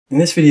In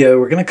this video,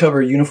 we're going to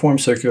cover uniform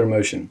circular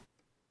motion.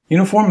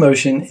 Uniform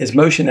motion is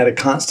motion at a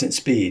constant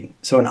speed.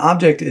 So an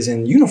object is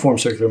in uniform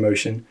circular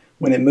motion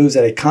when it moves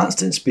at a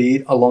constant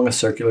speed along a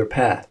circular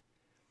path.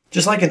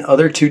 Just like in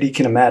other 2D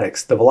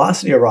kinematics, the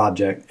velocity of our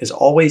object is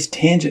always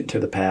tangent to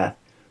the path,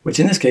 which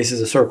in this case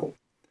is a circle.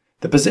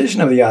 The position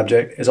of the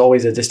object is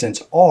always a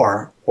distance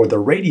r, or the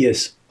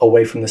radius,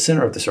 away from the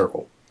center of the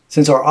circle.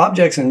 Since our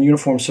objects in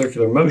uniform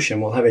circular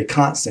motion will have a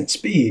constant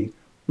speed,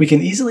 we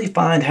can easily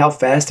find how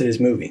fast it is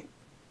moving.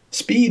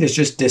 Speed is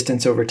just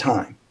distance over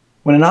time.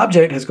 When an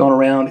object has gone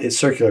around its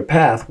circular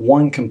path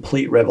one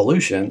complete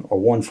revolution, or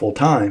one full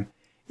time,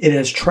 it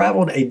has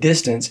traveled a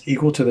distance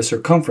equal to the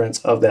circumference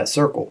of that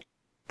circle.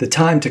 The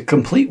time to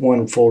complete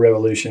one full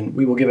revolution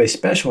we will give a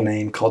special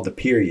name called the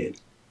period.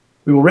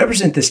 We will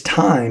represent this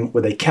time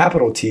with a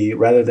capital T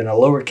rather than a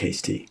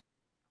lowercase t.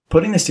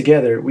 Putting this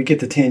together, we get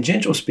the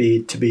tangential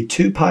speed to be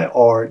 2 pi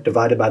r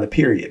divided by the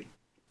period.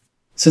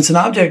 Since an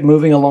object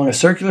moving along a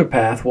circular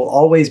path will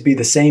always be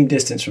the same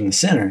distance from the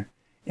center,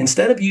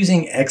 instead of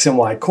using x and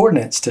y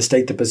coordinates to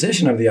state the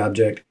position of the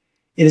object,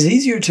 it is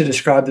easier to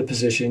describe the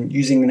position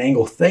using an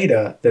angle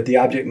theta that the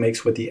object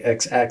makes with the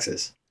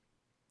x-axis.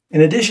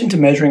 In addition to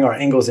measuring our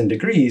angles in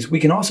degrees,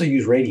 we can also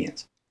use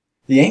radians.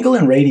 The angle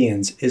in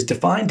radians is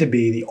defined to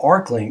be the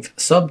arc length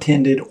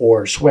subtended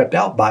or swept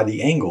out by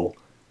the angle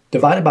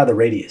divided by the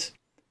radius.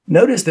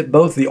 Notice that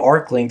both the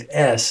arc length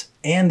s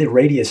and the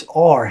radius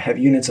r have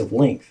units of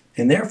length,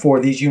 and therefore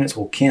these units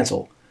will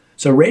cancel.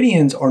 So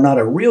radians are not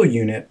a real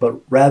unit, but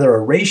rather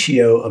a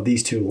ratio of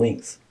these two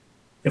lengths.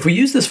 If we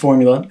use this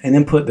formula and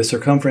then put the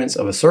circumference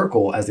of a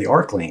circle as the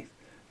arc length,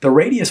 the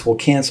radius will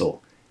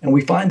cancel, and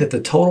we find that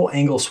the total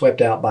angle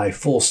swept out by a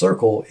full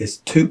circle is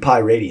 2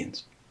 pi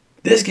radians.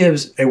 This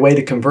gives a way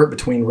to convert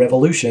between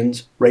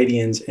revolutions,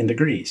 radians, and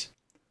degrees.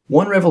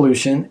 One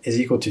revolution is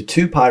equal to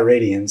 2 pi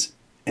radians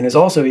and is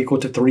also equal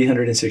to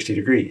 360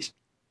 degrees.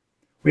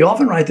 We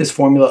often write this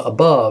formula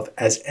above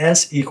as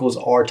S equals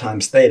R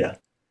times theta,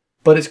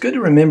 but it's good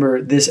to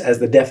remember this as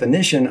the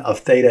definition of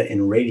theta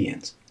in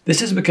radians.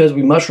 This is because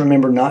we must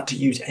remember not to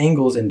use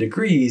angles in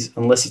degrees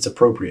unless it's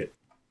appropriate.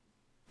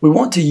 We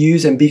want to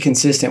use and be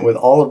consistent with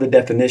all of the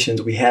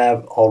definitions we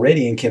have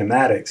already in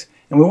kinematics,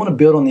 and we want to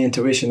build on the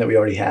intuition that we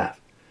already have.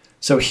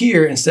 So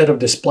here, instead of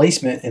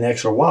displacement in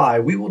x or y,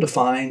 we will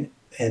define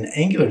an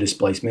angular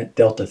displacement,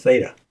 delta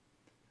theta.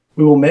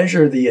 We will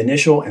measure the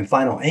initial and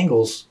final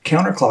angles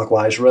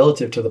counterclockwise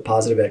relative to the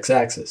positive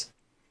x-axis.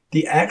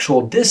 The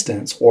actual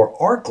distance, or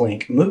arc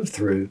length, moved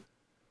through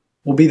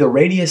will be the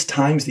radius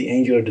times the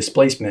angular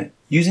displacement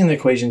using the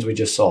equations we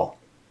just saw.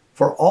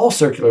 For all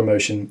circular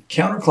motion,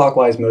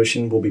 counterclockwise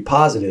motion will be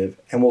positive,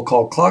 and we'll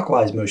call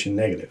clockwise motion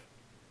negative.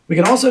 We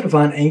can also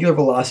define angular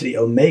velocity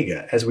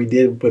omega as we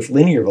did with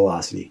linear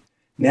velocity,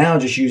 now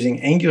just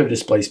using angular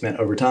displacement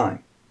over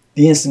time.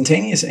 The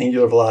instantaneous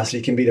angular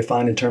velocity can be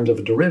defined in terms of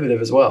a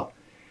derivative as well.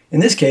 In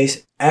this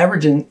case,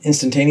 average and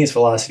instantaneous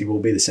velocity will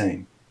be the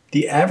same.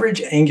 The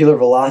average angular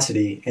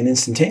velocity and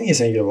instantaneous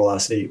angular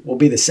velocity will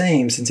be the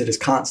same since it is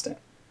constant.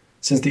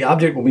 Since the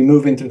object will be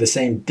moving through the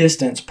same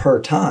distance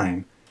per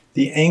time,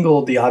 the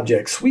angle the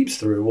object sweeps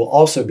through will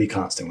also be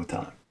constant with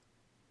time.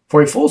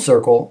 For a full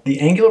circle, the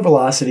angular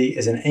velocity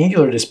is an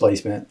angular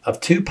displacement of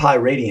 2 pi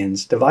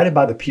radians divided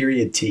by the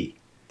period t.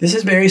 This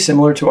is very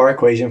similar to our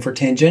equation for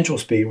tangential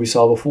speed we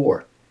saw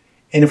before.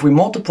 And if we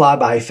multiply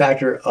by a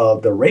factor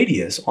of the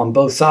radius on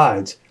both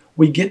sides,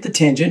 we get the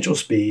tangential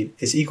speed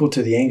is equal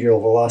to the angular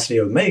velocity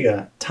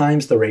omega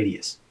times the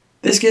radius.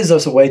 This gives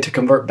us a way to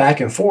convert back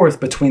and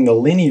forth between the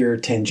linear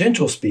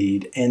tangential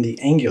speed and the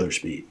angular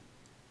speed.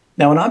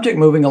 Now, an object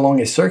moving along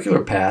a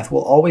circular path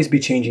will always be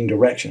changing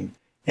direction,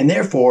 and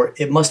therefore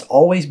it must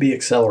always be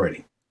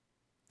accelerating.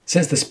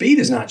 Since the speed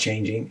is not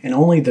changing and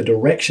only the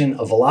direction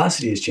of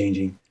velocity is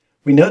changing,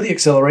 we know the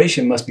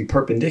acceleration must be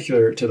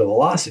perpendicular to the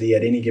velocity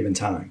at any given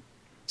time.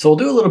 So we'll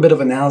do a little bit of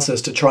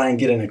analysis to try and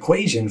get an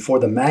equation for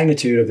the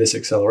magnitude of this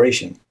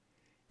acceleration.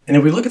 And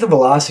if we look at the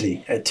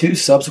velocity at two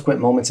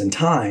subsequent moments in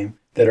time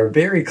that are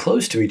very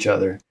close to each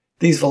other,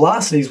 these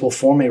velocities will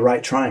form a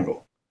right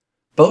triangle.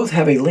 Both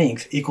have a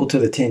length equal to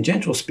the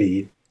tangential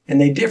speed,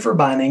 and they differ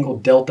by an angle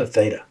delta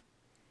theta.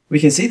 We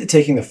can see that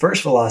taking the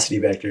first velocity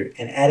vector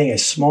and adding a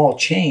small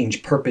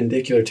change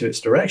perpendicular to its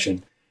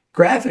direction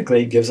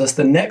graphically gives us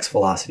the next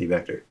velocity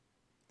vector.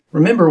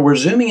 Remember, we're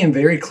zooming in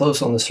very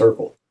close on the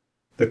circle.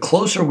 The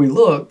closer we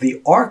look,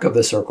 the arc of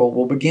the circle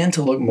will begin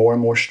to look more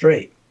and more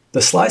straight.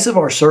 The slice of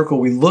our circle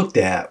we looked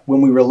at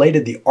when we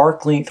related the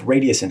arc length,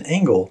 radius, and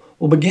angle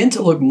will begin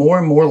to look more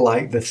and more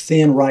like the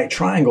thin right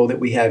triangle that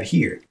we have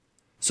here.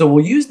 So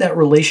we'll use that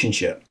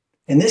relationship.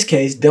 In this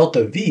case,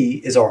 delta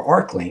v is our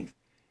arc length,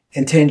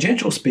 and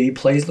tangential speed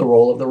plays the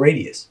role of the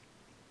radius.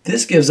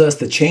 This gives us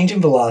the change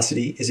in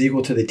velocity is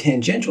equal to the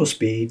tangential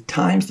speed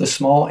times the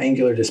small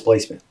angular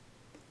displacement.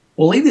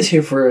 We'll leave this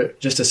here for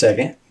just a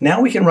second. Now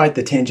we can write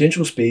the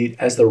tangential speed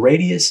as the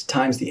radius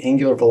times the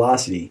angular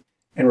velocity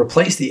and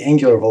replace the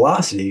angular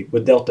velocity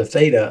with delta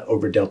theta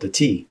over delta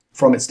t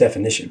from its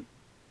definition.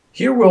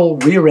 Here we'll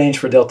rearrange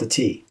for delta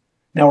t.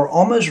 Now we're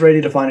almost ready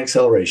to find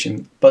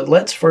acceleration, but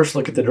let's first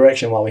look at the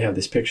direction while we have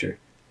this picture.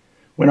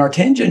 When our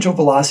tangential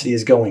velocity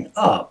is going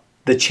up,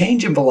 the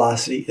change in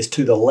velocity is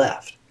to the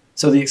left,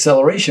 so the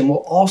acceleration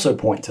will also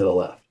point to the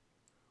left.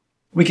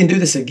 We can do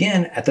this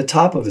again at the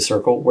top of the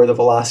circle where the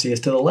velocity is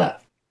to the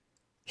left.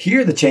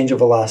 Here the change of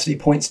velocity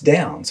points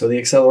down, so the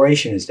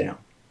acceleration is down.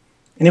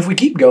 And if we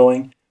keep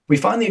going, we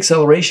find the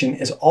acceleration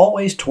is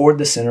always toward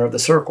the center of the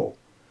circle.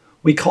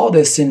 We call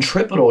this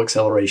centripetal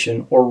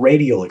acceleration or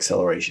radial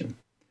acceleration.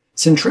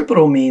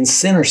 Centripetal means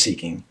center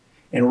seeking,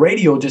 and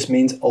radial just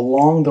means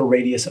along the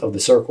radius of the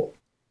circle.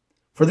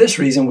 For this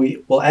reason,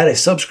 we will add a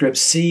subscript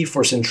C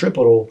for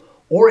centripetal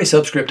or a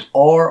subscript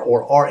R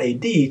or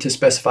RAD to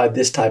specify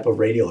this type of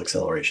radial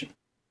acceleration.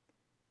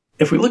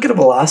 If we look at a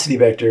velocity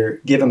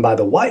vector given by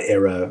the white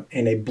arrow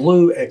and a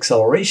blue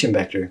acceleration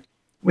vector,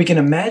 we can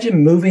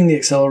imagine moving the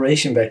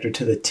acceleration vector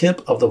to the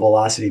tip of the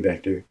velocity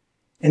vector,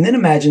 and then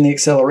imagine the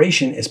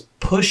acceleration is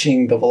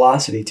pushing the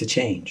velocity to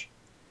change.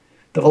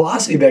 The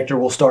velocity vector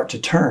will start to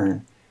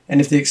turn,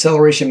 and if the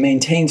acceleration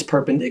maintains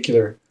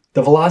perpendicular,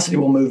 the velocity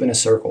will move in a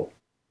circle.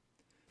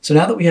 So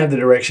now that we have the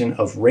direction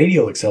of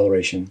radial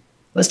acceleration,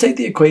 let's take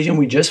the equation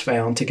we just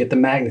found to get the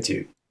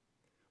magnitude.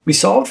 We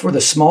solved for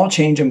the small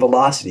change in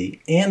velocity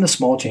and the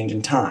small change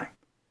in time.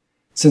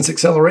 Since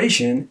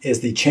acceleration is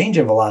the change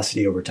in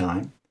velocity over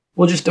time,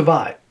 we'll just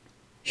divide.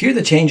 Here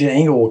the change in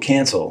angle will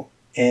cancel,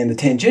 and the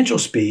tangential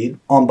speed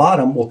on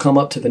bottom will come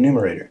up to the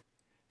numerator.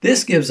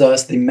 This gives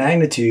us the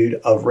magnitude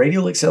of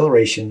radial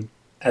acceleration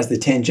as the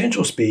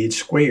tangential speed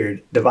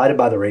squared divided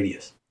by the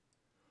radius.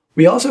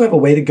 We also have a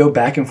way to go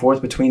back and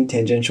forth between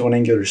tangential and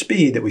angular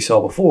speed that we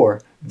saw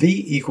before,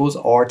 v equals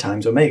r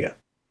times omega.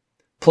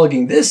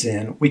 Plugging this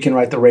in, we can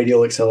write the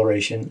radial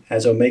acceleration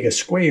as omega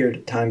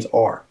squared times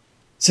r.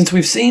 Since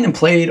we've seen and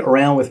played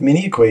around with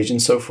many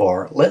equations so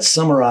far, let's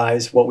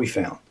summarize what we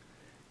found.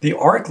 The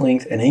arc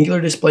length and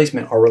angular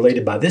displacement are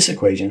related by this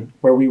equation,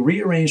 where we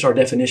rearranged our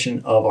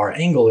definition of our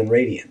angle in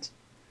radians.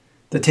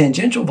 The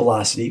tangential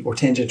velocity, or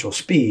tangential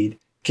speed,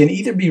 can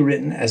either be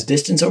written as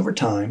distance over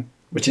time,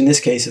 which in this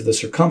case is the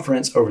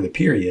circumference over the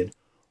period,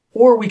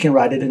 or we can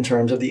write it in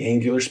terms of the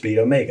angular speed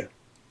omega.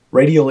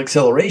 Radial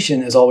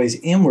acceleration is always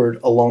inward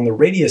along the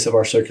radius of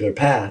our circular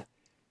path,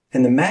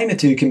 and the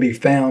magnitude can be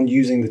found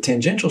using the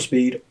tangential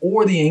speed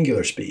or the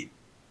angular speed.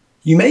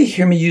 You may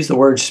hear me use the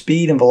words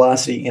speed and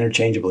velocity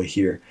interchangeably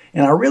here,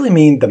 and I really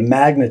mean the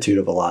magnitude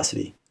of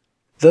velocity.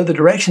 Though the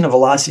direction of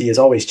velocity is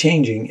always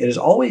changing, it is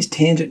always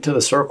tangent to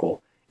the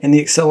circle, and the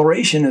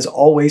acceleration is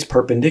always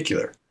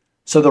perpendicular,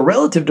 so the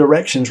relative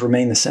directions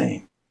remain the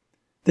same.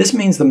 This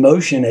means the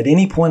motion at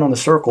any point on the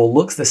circle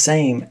looks the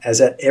same as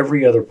at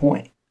every other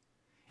point.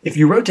 If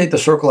you rotate the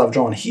circle I've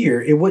drawn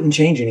here, it wouldn't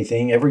change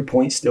anything, every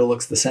point still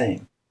looks the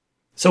same.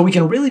 So we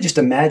can really just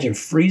imagine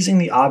freezing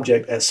the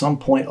object at some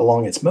point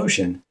along its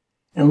motion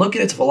and look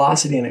at its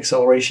velocity and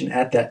acceleration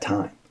at that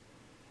time.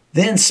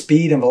 Then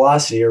speed and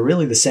velocity are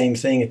really the same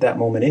thing at that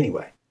moment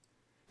anyway.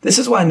 This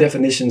is why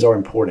definitions are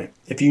important.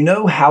 If you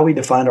know how we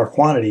defined our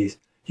quantities,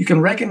 you can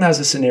recognize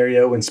a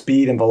scenario when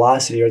speed and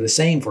velocity are the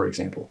same, for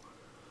example.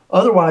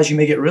 Otherwise, you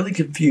may get really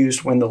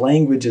confused when the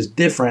language is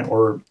different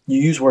or you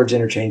use words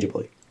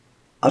interchangeably.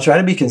 I'll try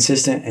to be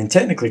consistent and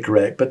technically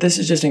correct, but this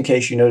is just in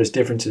case you notice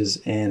differences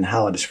in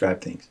how I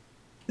describe things.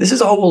 This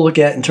is all we'll look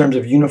at in terms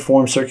of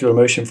uniform circular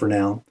motion for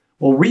now.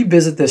 We'll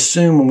revisit this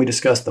soon when we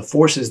discuss the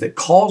forces that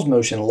cause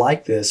motion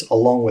like this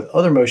along with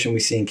other motion we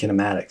see in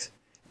kinematics.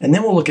 And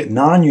then we'll look at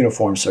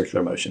non-uniform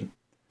circular motion.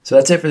 So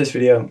that's it for this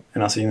video,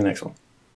 and I'll see you in the next one.